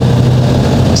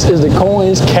This is the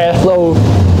Coins Cash Flow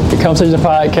Conversation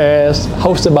Podcast,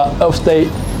 hosted by Upstate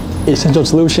Essential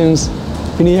Solutions.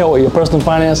 If you need help with your personal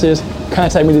finances,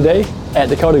 contact me today at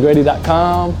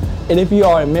dakotagrady.com. And if you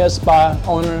are a med spa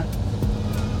owner,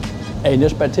 a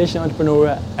nurse practitioner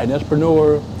entrepreneur, an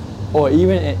entrepreneur, or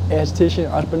even an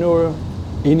esthetician entrepreneur,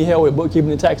 you need help with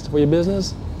bookkeeping and taxes for your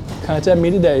business, contact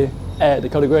me today at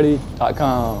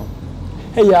dakotagrady.com.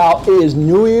 Hey y'all, it is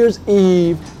New Year's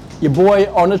Eve. Your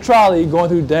boy on the trolley going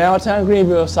through downtown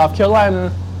Greenville, South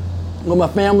Carolina with my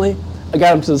family. I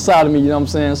got them to the side of me, you know what I'm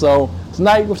saying? So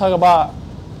tonight we'll talk about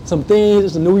some things.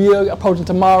 It's the new year approaching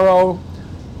tomorrow.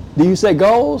 Do you set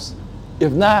goals?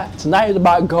 If not, tonight is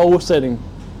about goal setting.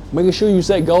 Making sure you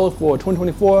set goals for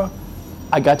 2024.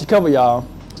 I got you covered, y'all.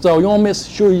 So you want to make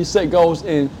sure you set goals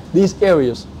in these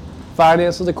areas.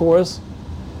 Finances, of course,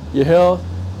 your health,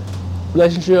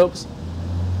 relationships,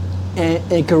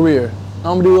 and career.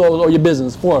 I'm gonna do those or your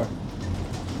business for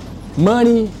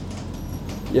money,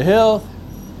 your health,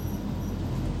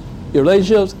 your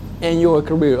relationships, and your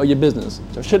career or your business.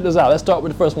 So check this out. Let's start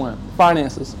with the first one,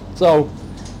 finances. So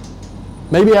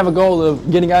maybe you have a goal of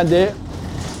getting out of debt,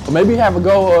 or maybe you have a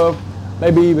goal of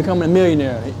maybe becoming a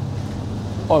millionaire,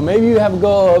 or maybe you have a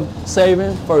goal of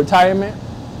saving for retirement,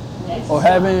 or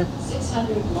having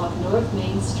 600 North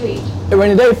Main Street. a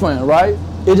rainy day fund, right?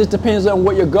 It just depends on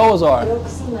what your goals are.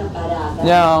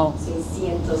 Now,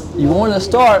 you want to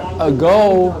start a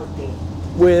goal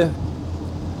with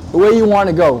where you want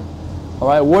to go. All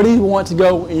right, where do you want to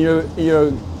go in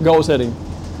your goal setting?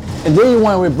 And then you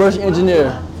want to reverse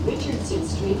engineer. Richardson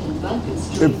Street and Bunkin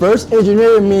Street. Reverse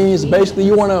engineer means basically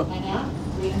you want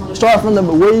to start from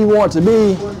where you want to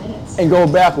be and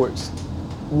go backwards.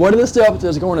 What are the steps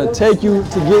that's going to take you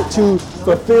to get to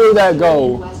fulfill that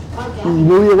goal? You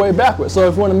move your way backwards. So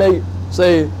if you want to make,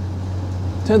 say,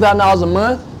 $10,000 a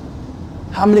month,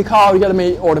 how many calls you got to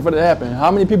make in order for that to happen?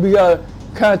 How many people you got to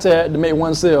contact to make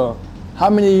one sale? How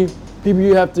many people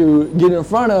you have to get in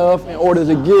front of in order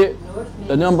to get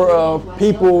the number of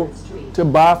people to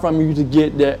buy from you to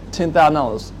get that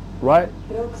 $10,000, right?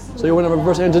 So you want to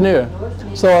reverse engineer.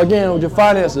 So again, with your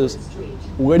finances,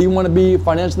 where do you want to be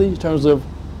financially in terms of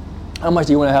how much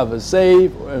do you want to have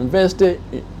saved or invested?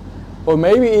 Or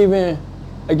maybe even,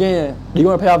 again, do you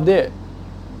want to pay off debt?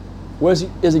 What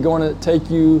is it going to take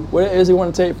you, what is it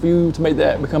going to take for you to make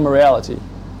that become a reality?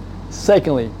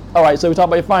 Secondly, all right, so we talked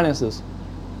about your finances.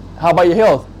 How about your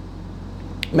health?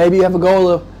 Maybe you have a goal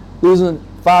of losing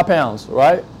 5 pounds,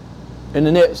 right? In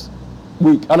the next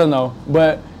week, I don't know.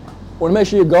 But want to make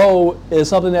sure your goal is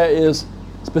something that is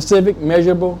specific,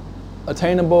 measurable,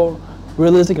 attainable,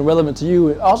 realistic, and relevant to you.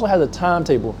 It also has a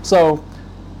timetable. So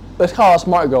let's call it a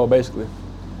SMART goal, basically.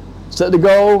 Set the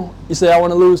goal. You say, I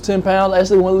want to lose 10 pounds. I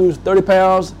actually want to lose 30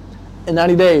 pounds in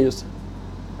 90 days,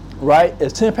 right?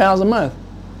 It's 10 pounds a month.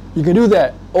 You can do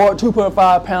that, or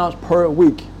 2.5 pounds per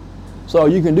week. So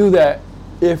you can do that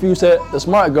if you set the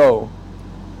SMART goal,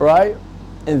 right?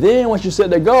 And then once you set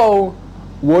the goal,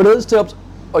 what are the steps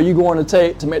are you going to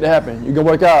take to make that happen? You can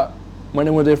work out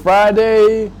Monday, Wednesday,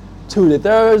 Friday, Tuesday,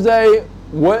 Thursday.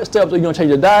 What steps are you going to change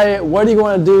your diet? What are you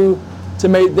going to do to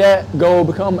make that goal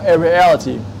become a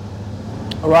reality?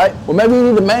 All right? Well, maybe you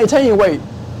need to maintain your weight.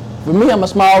 For me, I'm a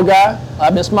small guy.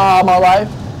 I've been small all my life.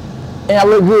 And I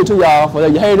look good too, y'all. For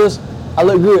the haters, I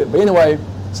look good. But anyway,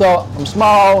 so I'm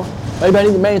small. Maybe I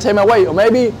need to maintain my weight. Or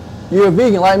maybe you're a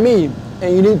vegan like me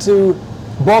and you need to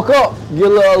bulk up, get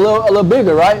a little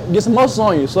bigger, right? Get some muscles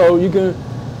on you so you can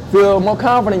feel more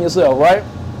confident in yourself, right?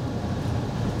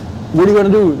 What are you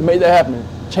going to do to make that happen?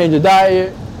 Change your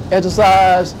diet,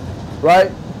 exercise,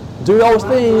 right? Do those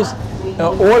things in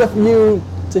order for you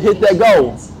to hit that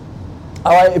goal.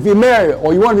 All right, if you're married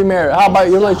or you want to be married, how about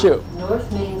your relationship?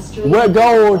 What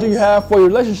goal do you have for your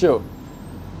relationship?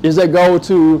 Is that goal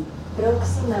to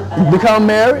become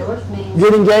married,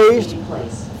 get engaged,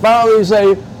 finally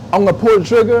say, I'm going to pull the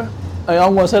trigger and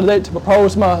I'm going to set a date to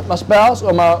propose to my spouse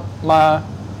or my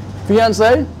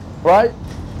fiance, right?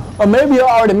 Or maybe you're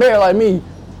already married like me.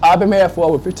 I've been married for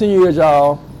over 15 years,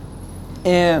 y'all.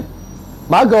 And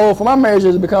my goal for my marriage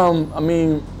is to become,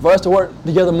 for us to work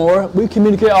together more. We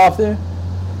communicate often,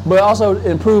 but also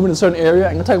improve in a certain area.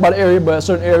 I'm going to talk about an area, but a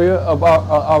certain area of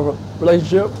our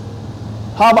relationship.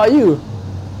 How about you?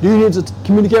 Do you need to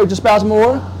communicate with your spouse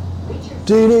more?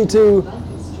 Do you need to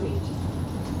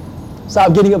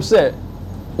stop getting upset?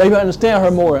 Maybe understand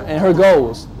her more and her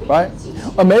goals, right?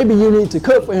 Or maybe you need to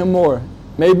cook for him more.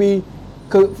 Maybe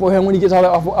cook for him when he gets out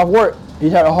of work.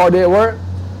 He's had a hard day at work.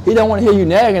 He don't want to hear you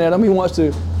nagging at him. He wants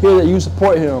to hear that you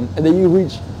support him and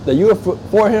that you are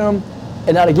for him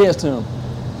and not against him.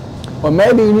 Or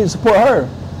maybe you need to support her.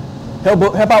 help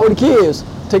out with the kids.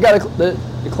 Take out the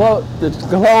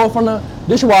clothes from the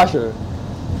dishwasher.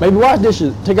 Maybe wash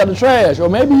dishes, take out the trash, or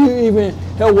maybe you even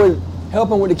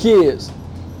helping with the kids,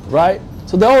 right?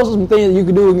 So those are some things that you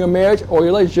can do in your marriage or your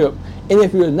relationship. And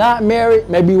if you're not married,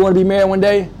 maybe you want to be married one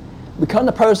day, become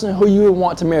the person who you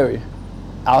want to marry.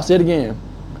 I'll say it again.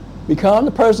 Become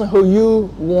the person who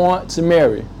you want to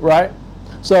marry, right?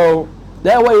 So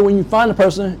that way when you find the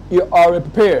person, you're already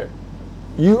prepared.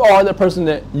 You are the person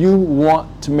that you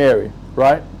want to marry,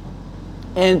 right?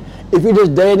 And if you're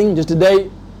just dating, just to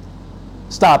date,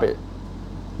 stop it.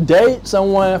 Date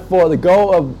someone for the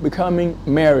goal of becoming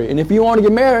married. And if you want to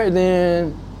get married,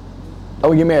 then I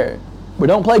will get married. But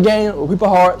don't play games with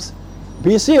people's hearts.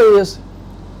 Be serious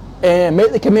and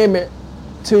make the commitment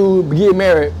to get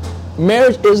married.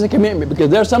 Marriage is a commitment because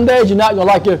there's some days you're not going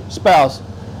to like your spouse.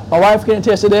 My wife can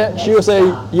attest to that. She'll say,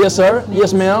 yes, sir,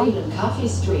 yes, ma'am.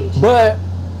 But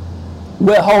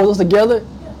what holds us together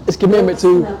is commitment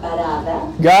to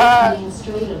God,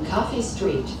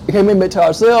 a commitment to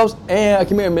ourselves, and a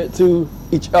commitment to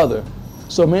each other.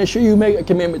 So make sure you make a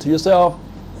commitment to yourself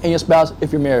and your spouse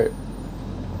if you're married.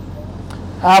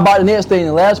 How about the next thing?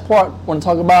 The last part I want to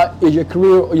talk about is your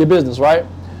career or your business, right?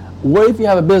 What if you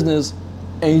have a business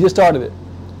and you just started it?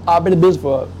 I've been in business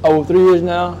for over 3 years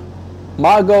now.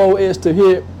 My goal is to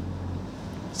hit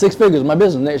 6 figures in my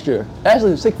business next year.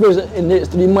 Actually, 6 figures in the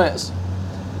next 3 months.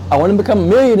 I want to become a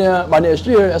millionaire by next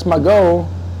year. That's my goal.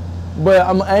 But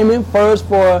I'm aiming first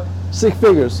for 6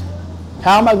 figures.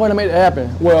 How am I going to make it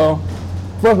happen? Well,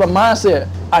 first, my mindset.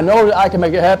 I know that I can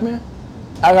make it happen.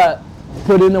 I got to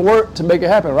put in the work to make it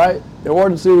happen, right? In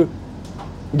order to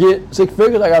get 6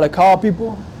 figures, I got to call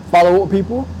people, follow up with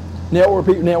people, network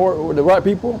with the right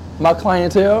people, my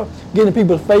clientele, get in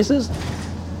people's faces,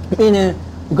 meaning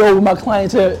go where my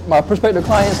clientele, my prospective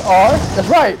clients are. That's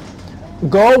right.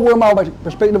 Go where my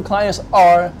prospective clients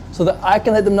are so that I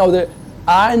can let them know that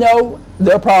I know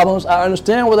their problems, I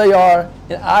understand where they are,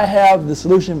 and I have the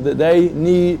solution that they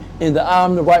need, and that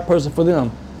I'm the right person for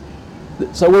them.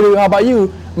 So how about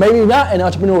you? Maybe you're not an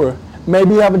entrepreneur.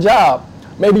 Maybe you have a job.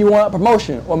 Maybe you want a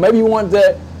promotion, or maybe you want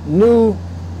that new,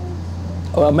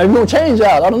 maybe you want to change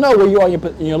jobs. I don't know where you are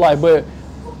in your life, but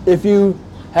if you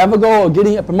have a goal of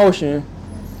getting a promotion,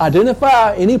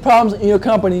 identify any problems in your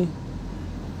company,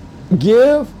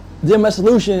 give them a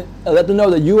solution, and let them know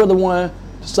that you are the one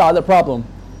to solve the problem.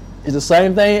 It's the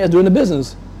same thing as doing the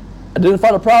business.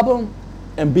 Identify the problem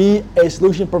and be a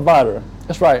solution provider.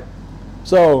 That's right.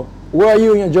 So where are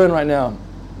you in your journey right now?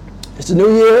 It's a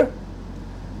new year.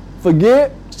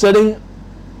 Forget setting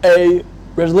a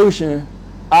resolution.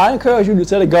 I encourage you to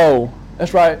set a goal.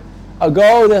 That's right. A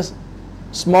goal that's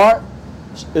smart,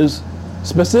 is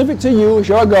specific to you, it's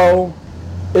your goal,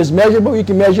 it's measurable, you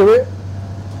can measure it,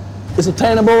 it's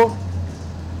attainable.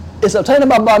 It's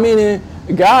attainable by meaning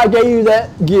God gave you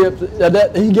that gift,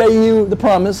 that He gave you the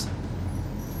promise,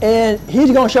 and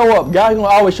He's going to show up. God's going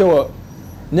to always show up.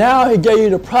 Now He gave you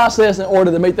the process in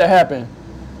order to make that happen.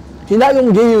 He's not going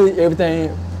to give you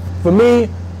everything. For me,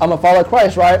 I'm a follower of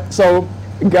Christ, right? So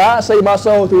God saved my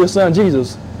soul through His Son,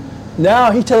 Jesus.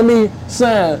 Now He's telling me,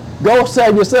 son, go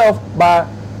save yourself by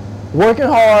working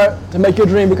hard to make your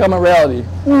dream become a reality.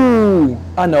 Ooh,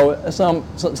 I know it. Some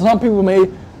people may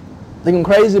think I'm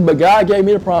crazy, but God gave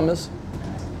me the promise,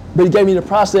 but He gave me the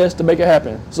process to make it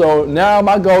happen. So now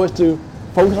my goal is to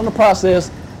focus on the process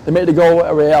to make the goal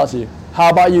a reality. How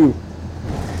about you?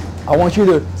 I want you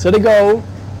to set a goal,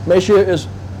 make sure it's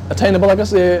attainable, like I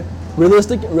said,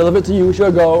 realistic, relevant to you, it's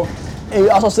your goal, and you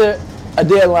also set a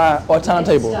deadline or a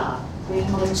timetable.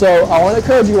 So I want to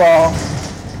encourage you all,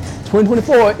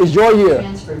 2024 is your year.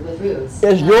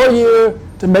 It's your year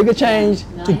to make a change,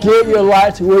 to get your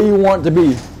life to where you want it to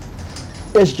be.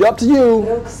 It's up to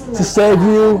you to save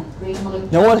you.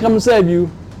 No one's coming to save you.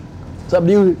 It's up to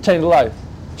you to change your life.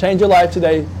 Change your life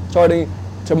today, starting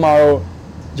tomorrow,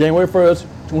 January 1st,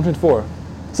 2024.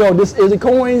 So this is the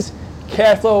Coins,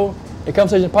 Cash Flow, and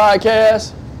Conversation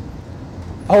Podcast.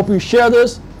 I hope you share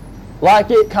this, like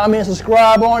it, comment,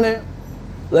 subscribe on it.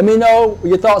 Let me know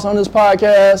your thoughts on this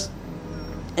podcast.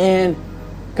 And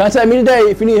contact me today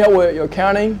if you need help with your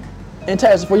accounting and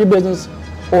taxes for your business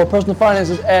or personal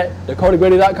finances at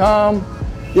DakotaGrady.com.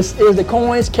 This is the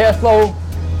Coins, Cash Flow,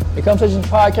 and Conversations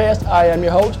Podcast. I am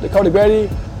your host, Dakota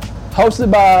Grady,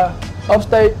 hosted by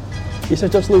Upstate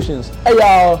Essential Solutions. Hey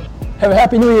y'all, have a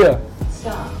happy new year.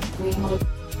 Stop.